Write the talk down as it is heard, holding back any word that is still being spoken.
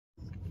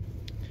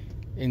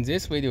In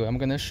this video, I'm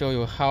gonna show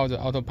you how the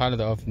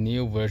autopilot of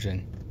NIO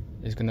version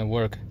is gonna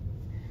work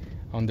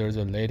under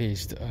the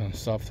latest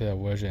software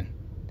version,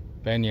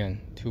 Banyan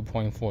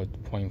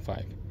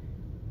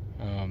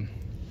 2.4.5.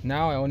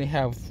 Now I only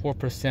have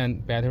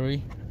 4%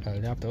 battery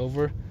left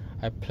over.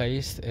 I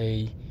placed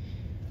a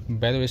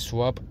battery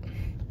swap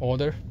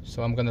order,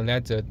 so I'm gonna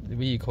let the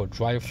vehicle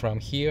drive from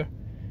here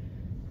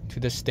to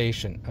the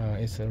station.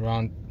 It's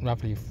around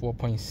roughly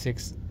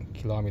 4.6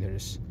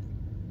 kilometers.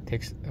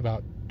 Takes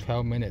about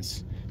 12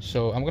 minutes.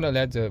 So I'm gonna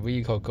let the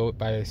vehicle go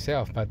by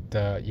itself, but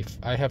if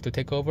I have to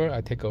take over, I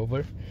take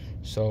over.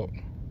 So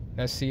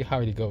let's see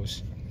how it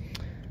goes.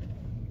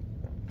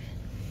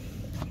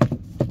 I'm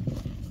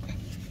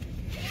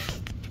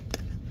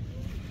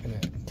gonna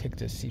take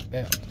the seat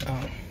belt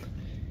out.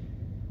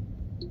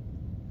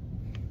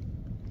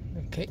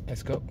 Okay,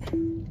 let's go.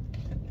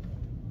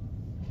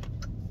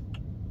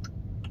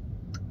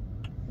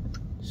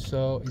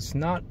 So it's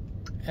not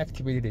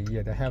activated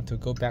yet. I have to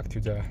go back to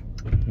the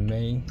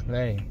main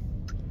lane,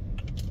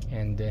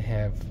 and they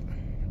have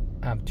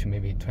up to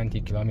maybe 20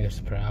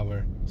 kilometers per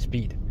hour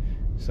speed.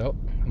 So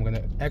I'm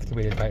gonna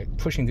activate it by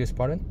pushing this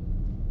button.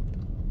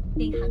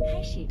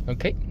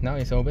 Okay, now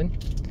it's open.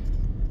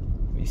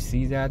 We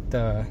see that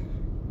that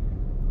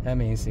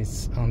means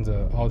it's on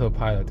the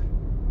autopilot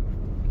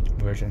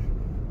version.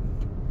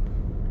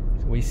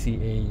 So we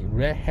see a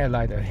red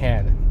headlight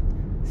ahead.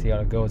 See how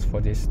it goes for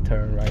this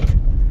turn right.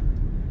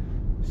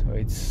 So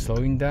it's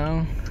slowing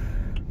down,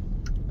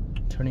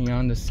 turning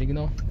on the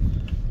signal,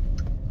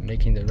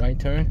 making the right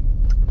turn.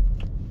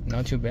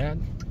 Not too bad.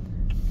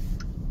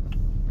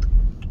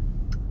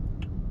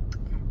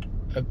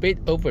 A bit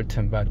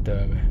overturned, but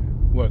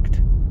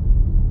worked.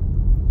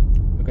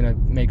 We're gonna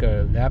make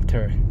a left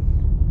turn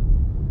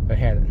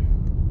ahead.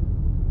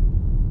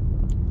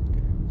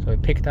 So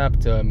it picked up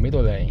the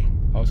middle lane,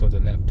 also the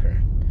left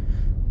turn.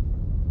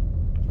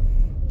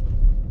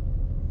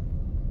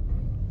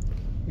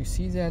 You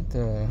see that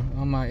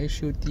on my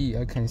HUD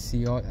I can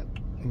see all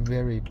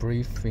very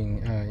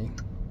briefing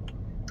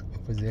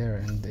over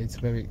there, and it's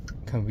very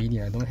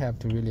convenient. I don't have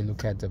to really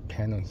look at the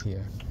panel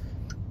here.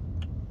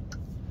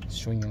 It's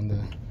showing on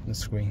the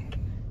screen.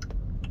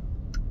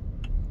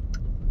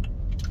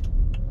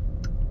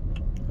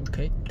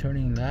 Okay,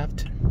 turning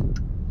left.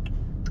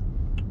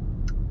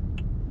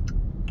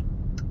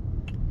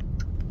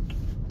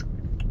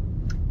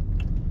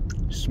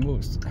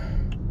 Smooth.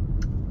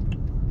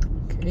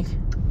 Okay.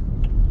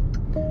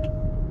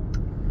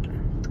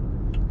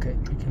 Okay,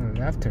 making a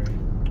left turn.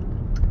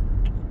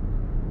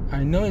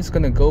 I know it's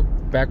gonna go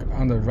back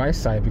on the right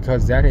side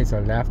because that is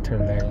a left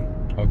turn lane.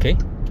 Okay,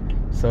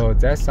 so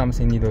that's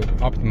something need to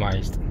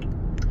optimize.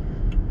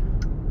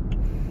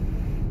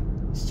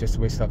 It's just a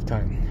waste of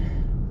time.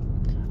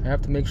 I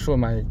have to make sure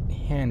my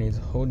hand is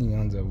holding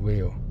on the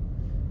wheel,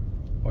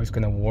 or it's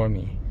gonna warn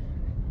me.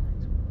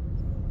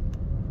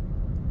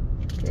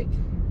 Okay.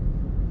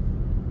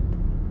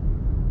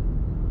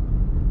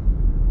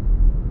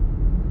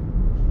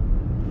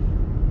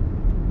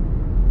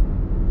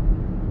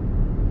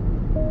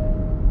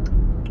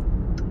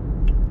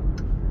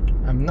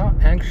 I'm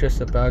not anxious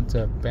about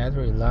the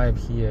battery life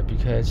here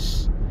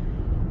because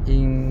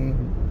in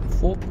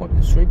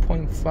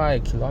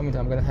 3.5 kilometers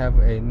I'm gonna have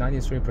a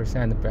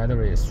 93%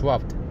 battery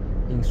swapped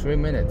in 3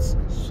 minutes.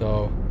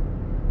 So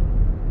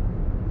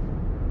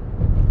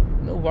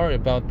no worry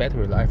about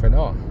battery life at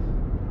all.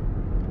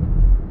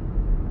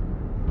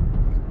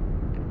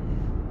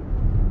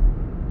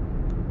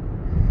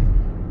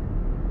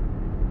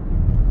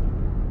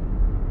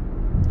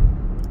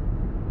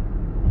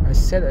 I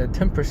set a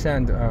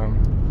 10%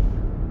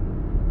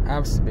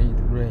 up speed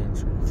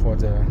range for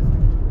the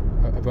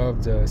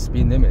above the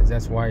speed limit.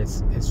 That's why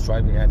it's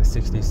driving at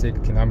 66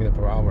 kilometers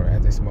per hour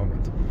at this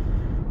moment.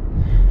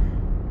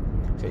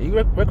 So you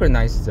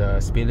recognize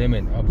the speed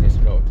limit of this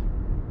road.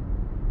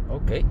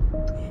 Okay.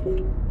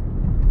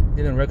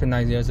 Didn't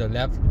recognize there's a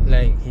left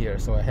lane here,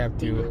 so I have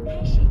to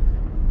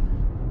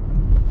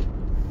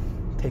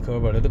take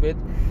over a little bit.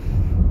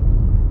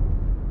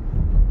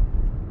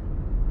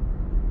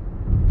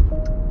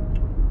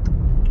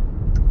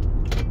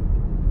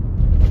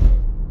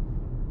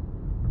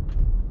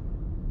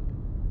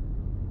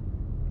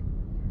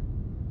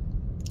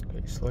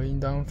 Slowing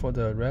down for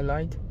the red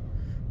light.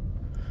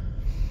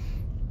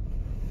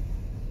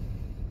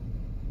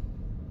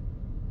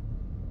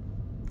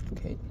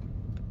 Okay,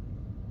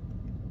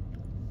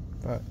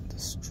 but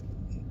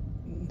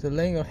the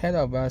lane ahead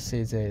of us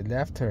is a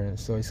left turn,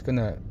 so it's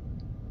gonna,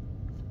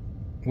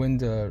 when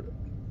the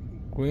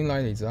green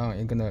light is on,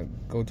 it's gonna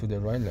go to the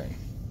right lane.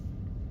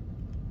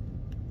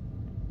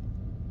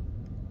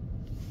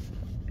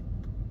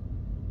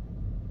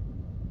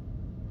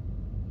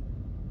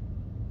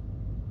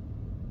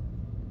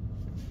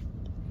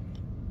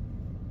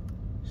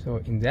 So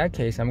in that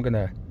case, I'm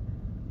gonna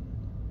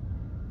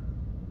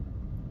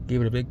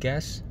give it a big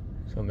gas,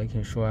 so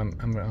making sure I'm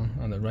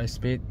on the right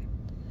speed.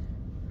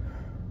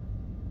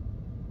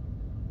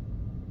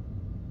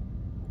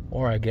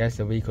 Or I guess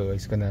the vehicle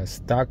is gonna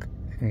stuck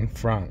in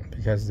front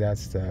because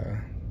that's the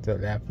the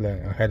left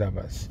lane ahead of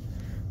us.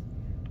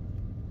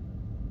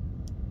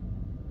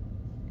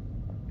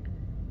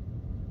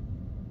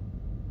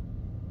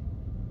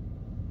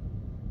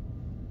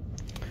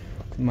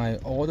 My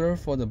order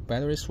for the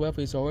battery swap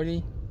is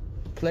already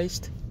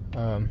placed,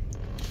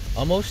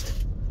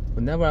 almost.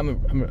 Whenever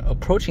I'm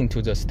approaching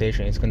to the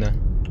station, it's gonna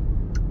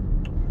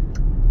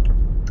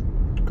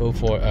go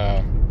for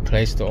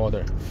place the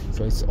order.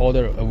 So it's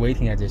order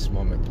awaiting at this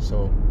moment.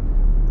 So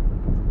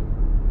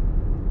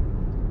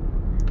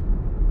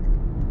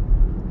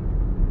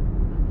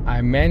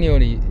I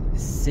manually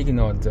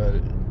signaled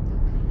the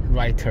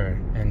right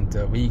turn, and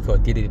the vehicle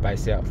did it by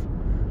itself.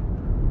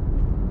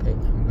 Okay,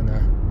 I'm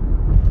gonna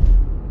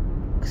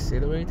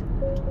accelerate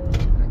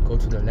and go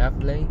to the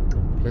left lane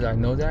because I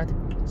know that.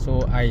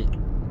 So I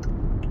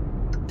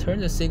turn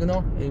the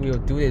signal, it will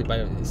do it by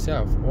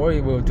itself, or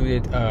it will do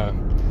it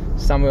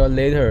somewhere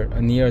later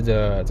near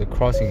the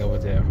crossing over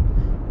there.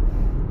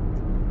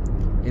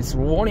 It's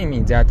warning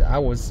me that I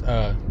was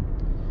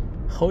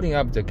holding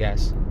up the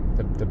gas,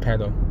 the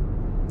pedal,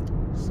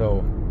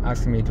 so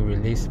asking me to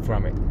release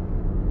from it.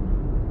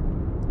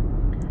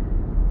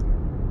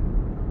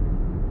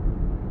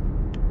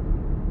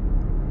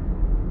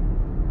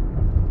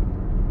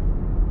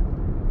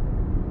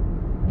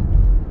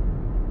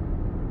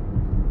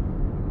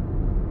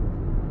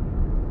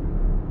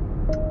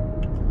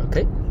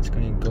 Okay, it's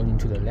going to go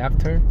into the left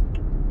turn.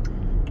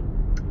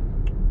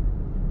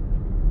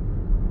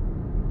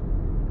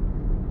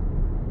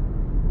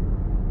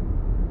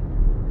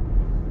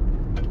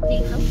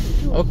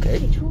 Okay,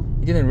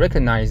 it didn't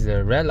recognize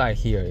the red light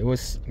here. It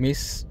was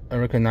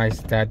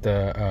misrecognized that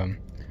the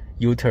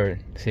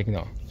U-turn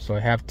signal. So I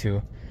have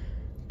to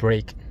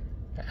brake.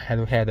 I had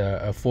to have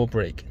a full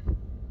brake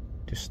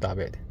to stop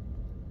it,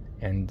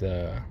 and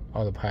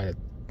autopilot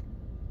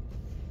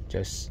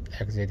just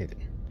exited.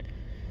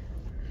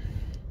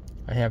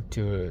 I have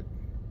to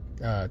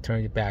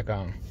turn it back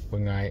on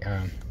when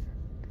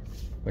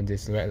when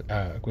this red,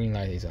 green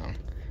light is on.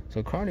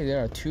 So currently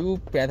there are 2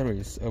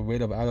 batteries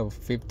available out of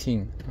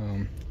 15.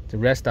 The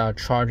rest are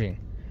charging,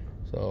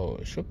 so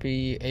should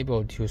be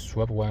able to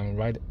swap one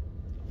right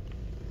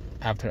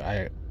after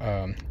I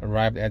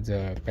arrived at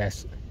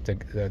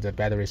the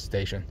battery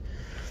station.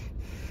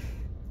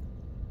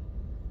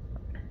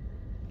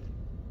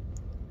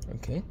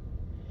 Okay,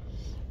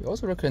 we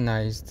also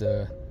recognize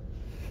the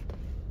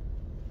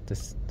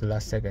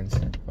last seconds.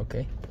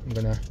 Okay, I'm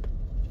gonna.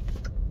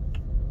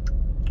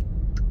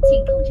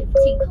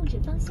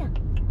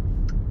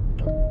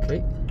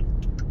 Okay,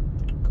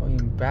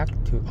 going back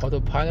to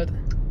autopilot.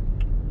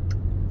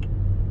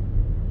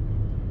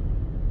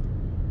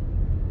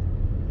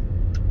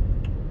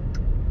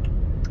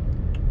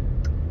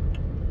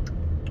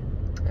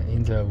 And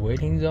in the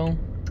waiting zone,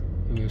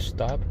 it will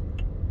stop.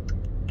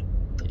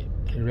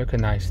 It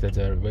recognized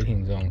the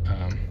waiting zone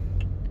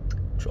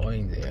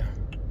drawing there.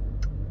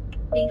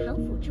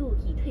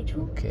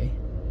 Okay,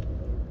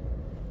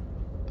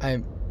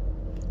 I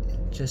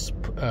just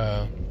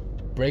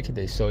braked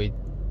it so it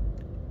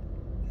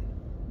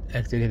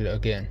exited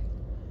again.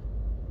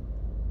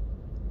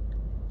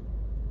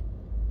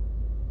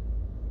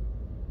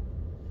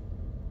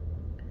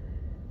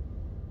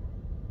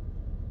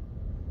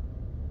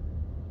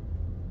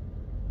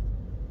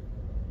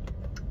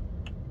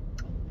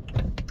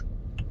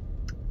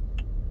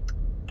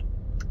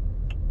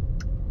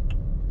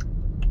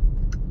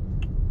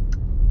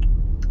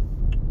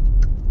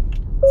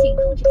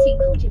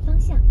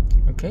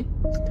 Okay,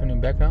 it's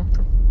turning back on.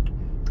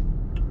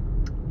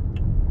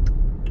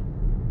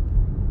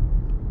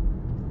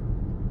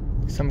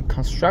 Some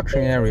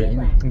construction area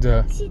in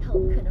the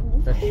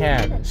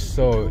head,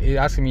 so it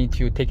asked me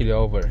to take it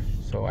over,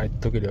 so I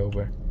took it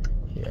over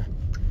here.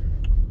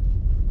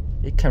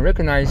 It can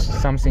recognize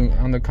something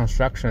on the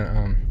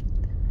construction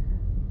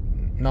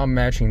not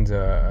matching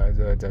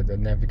the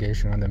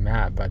navigation on the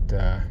map, but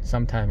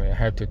sometimes I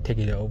have to take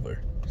it over.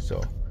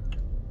 So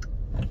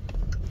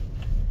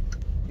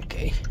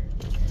okay,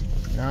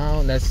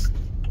 now let's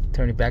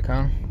turn it back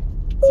on.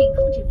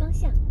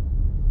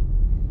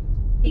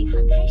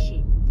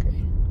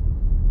 Okay.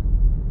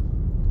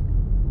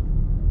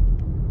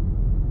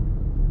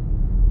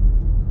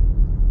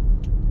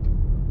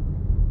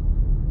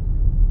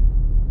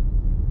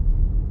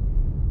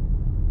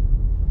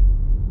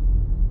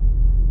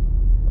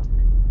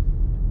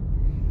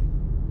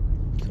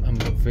 I'm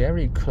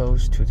very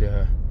close to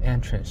the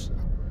entrance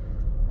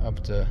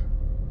of the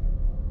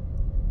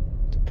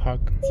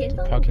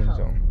parking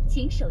zone.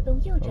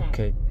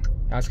 Okay,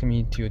 asking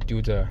me to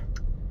do the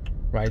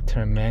right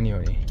turn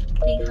manually,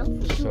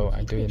 so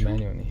I do it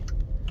manually.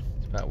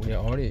 But we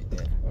are already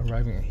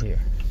arriving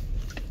here.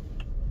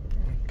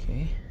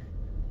 Okay.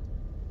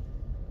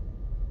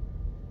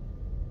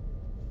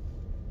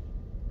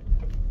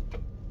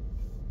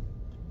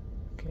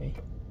 Okay.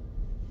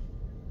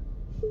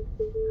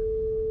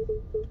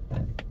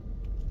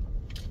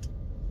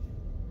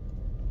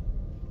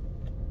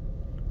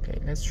 Okay,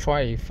 let's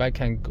try if I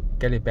can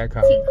get it back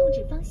on.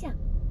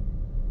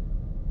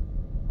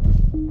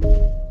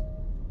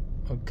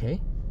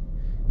 Okay,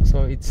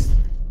 So it's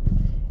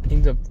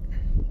in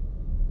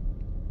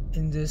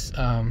this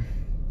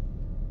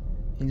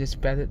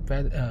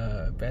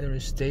battery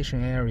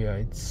station area.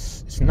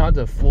 It's not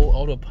a full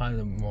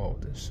autopilot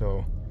mode,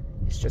 so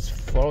it's just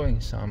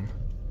following some.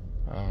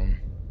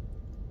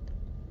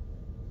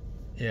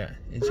 Yeah,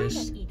 it's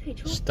just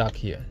stuck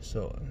here.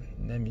 So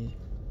let me.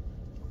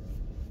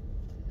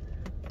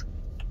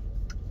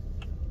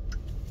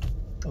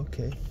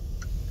 Okay.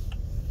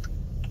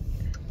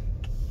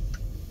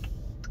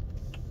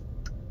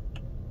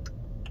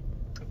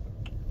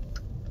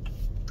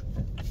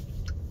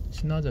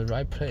 It's not the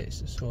right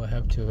place, so I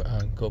have to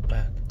go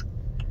back.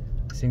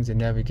 I think the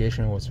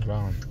navigation was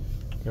wrong.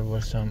 There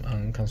was some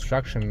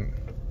construction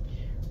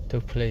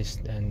took place,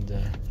 and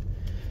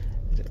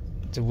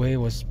the way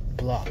was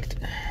blocked.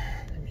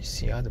 Let me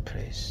see other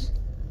place.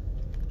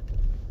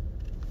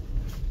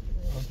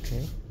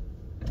 Okay.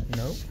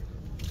 No.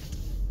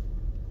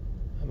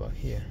 How about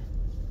here?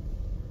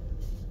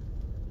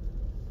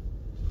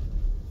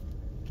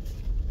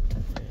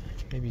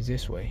 Maybe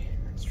this way.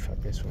 Let's try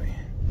this way.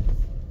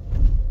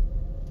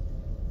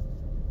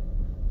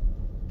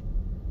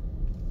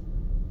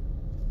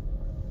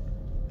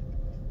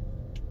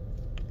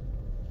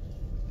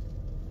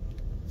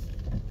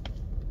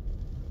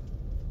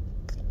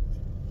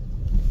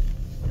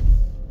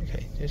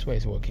 Okay, this way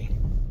is working.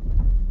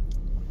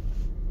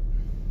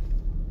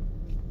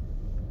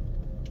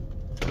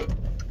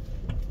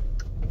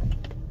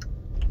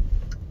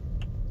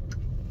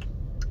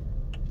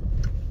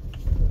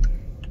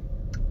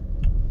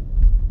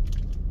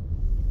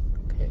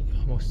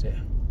 Almost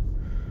there.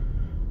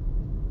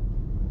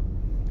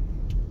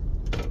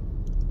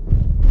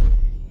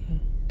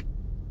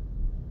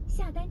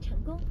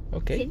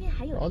 Okay,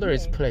 order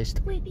is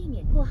placed.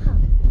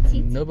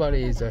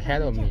 Nobody is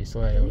ahead of me,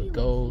 so I will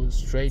go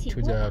straight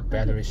to the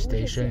battery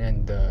station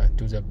and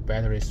do the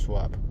battery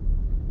swap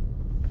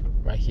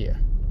right here.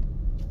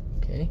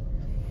 Okay.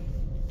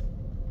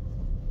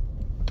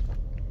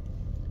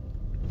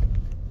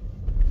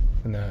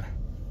 I'm gonna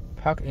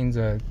park in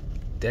the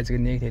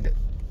designated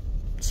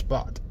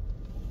spot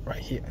right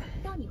here.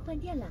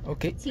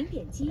 Okay.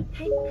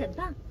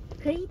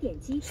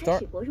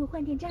 Start.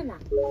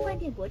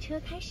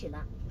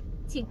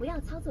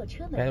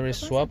 Battery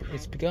swap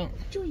is begun.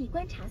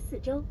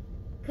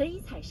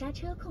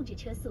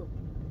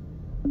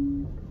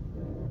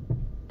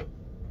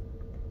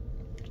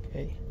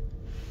 Okay.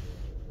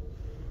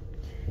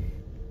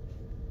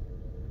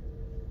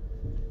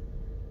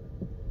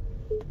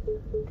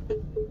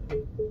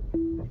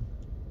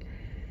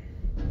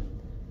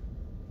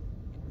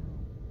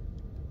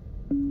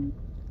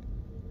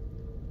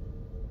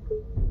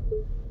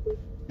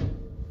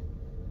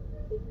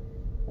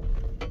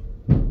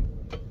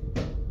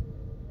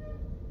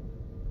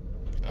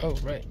 Oh,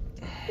 right.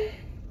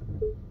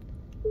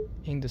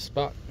 In the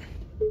spot.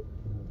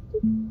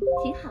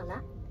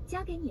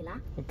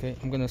 Okay,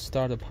 I'm gonna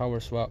start a power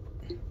swap.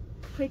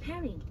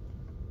 Preparing.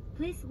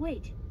 Please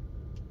wait.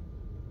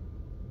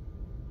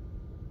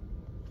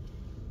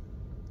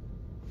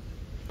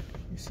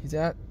 You see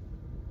that?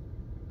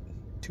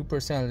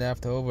 2%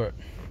 left over.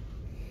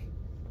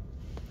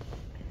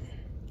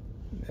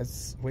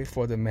 Let's wait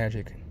for the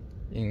magic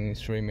in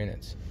 3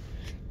 minutes.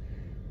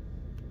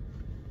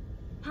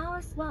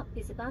 Power swap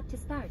is about to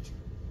start.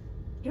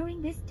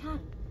 During this time,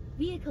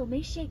 vehicle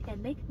may shake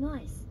and make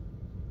noise.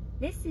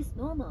 This is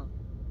normal.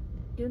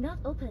 Do not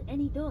open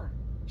any door,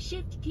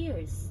 shift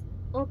gears,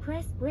 or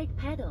press brake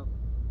pedal.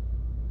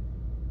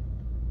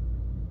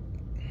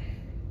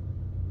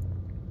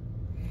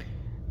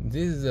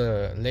 This is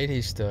the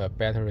latest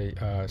battery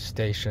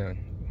station,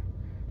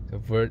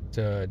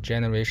 the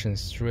generation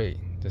 3,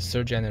 the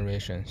third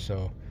generation.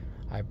 So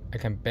I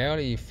can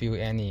barely feel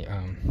any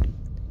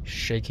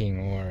shaking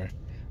or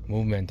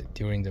movement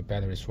during the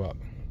battery swap.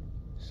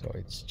 So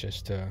it's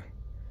just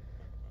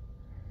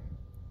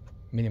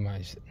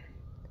minimized.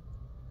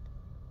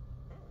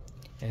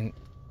 And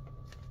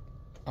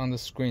on the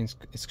screen,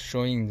 it's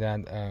showing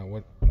that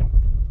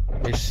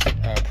which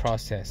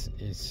process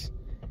is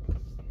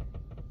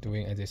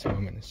doing at this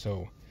moment.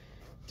 So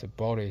the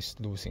body is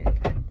losing.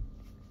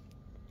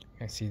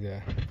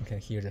 You can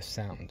hear the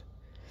sound.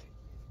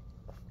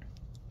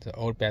 The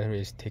old battery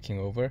is taking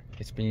over.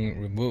 It's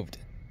being removed.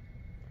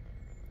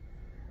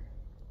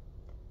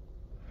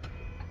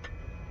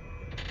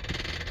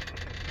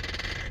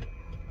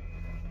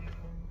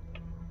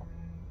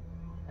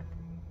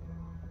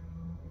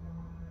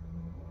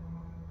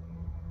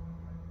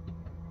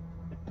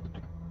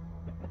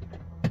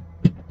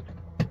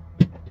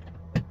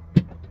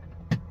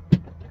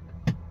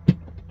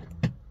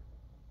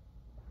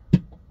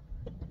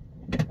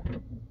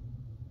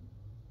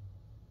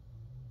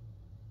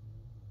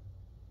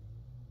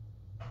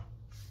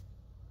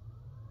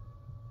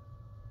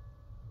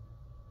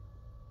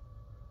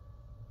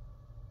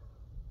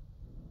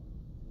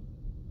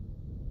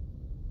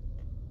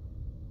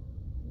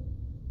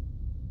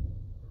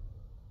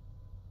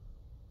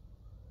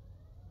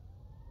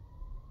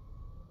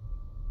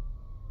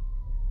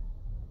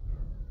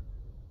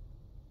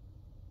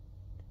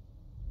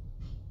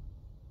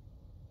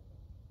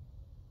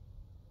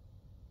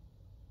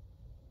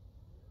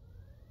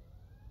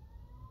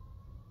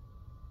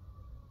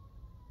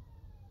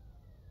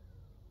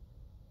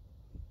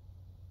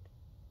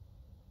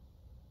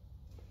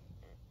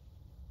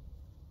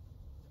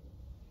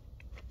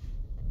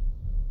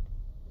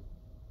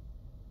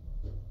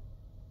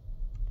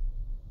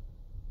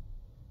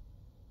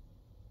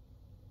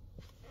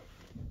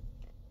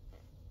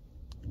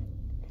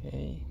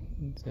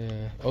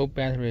 The old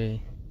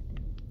battery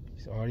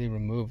is already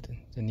removed.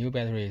 The new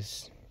battery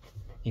is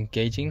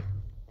engaging.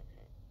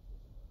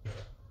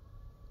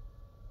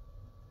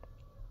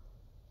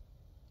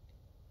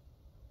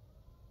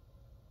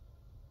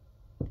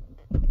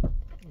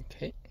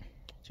 Okay,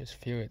 just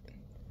feel it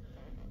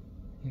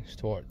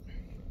installed.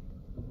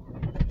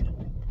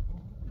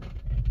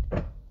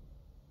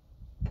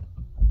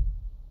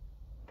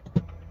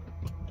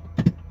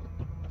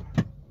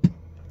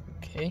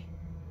 Okay,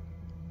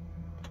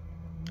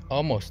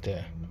 almost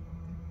there.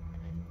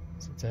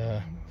 It's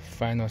the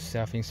final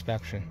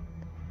self-inspection.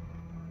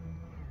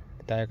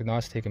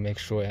 Diagnostic, make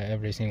sure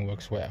everything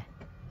works well.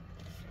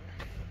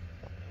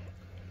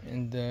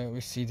 And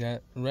we see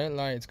that red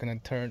light is gonna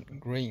turn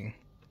green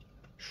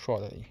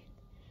shortly.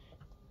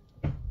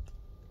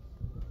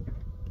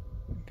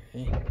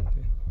 Okay.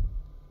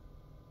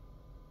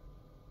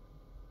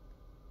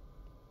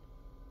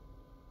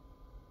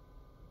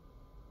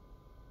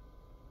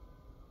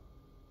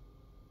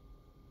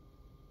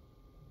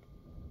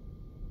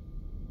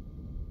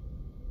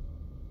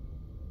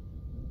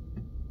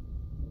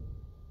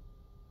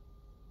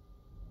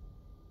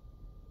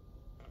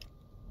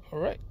 All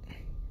right,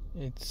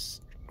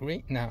 it's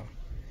green now.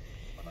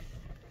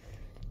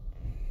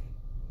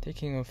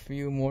 Taking a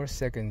few more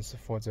seconds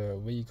for the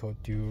vehicle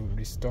to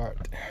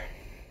restart.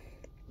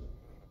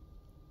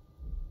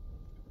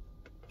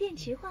 电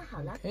池换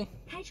好了， Okay.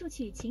 开出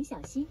去请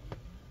小心。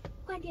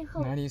换电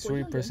后，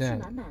 93%,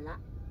 满满了，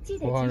记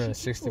得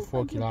及时支付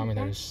换 464 电订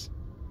单。 kilometers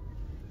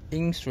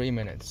in 3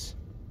 minutes.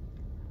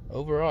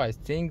 Overall, I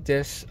think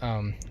this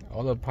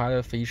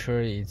AutoPilot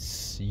feature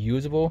is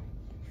usable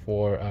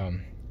for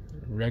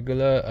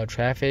regular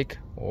traffic,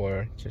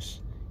 or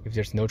just if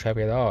there's no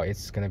traffic at all,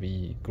 it's gonna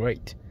be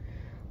great.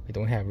 We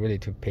don't have really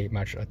to pay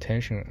much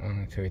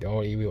attention to it,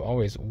 or it will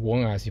always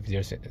warn us if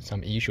there's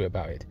some issue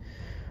about it.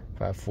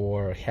 But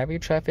for heavy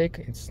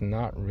traffic, it's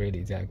not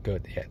really that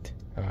good yet.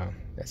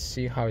 Let's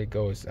see how it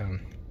goes in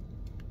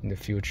the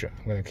future.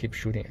 I'm gonna keep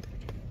shooting it.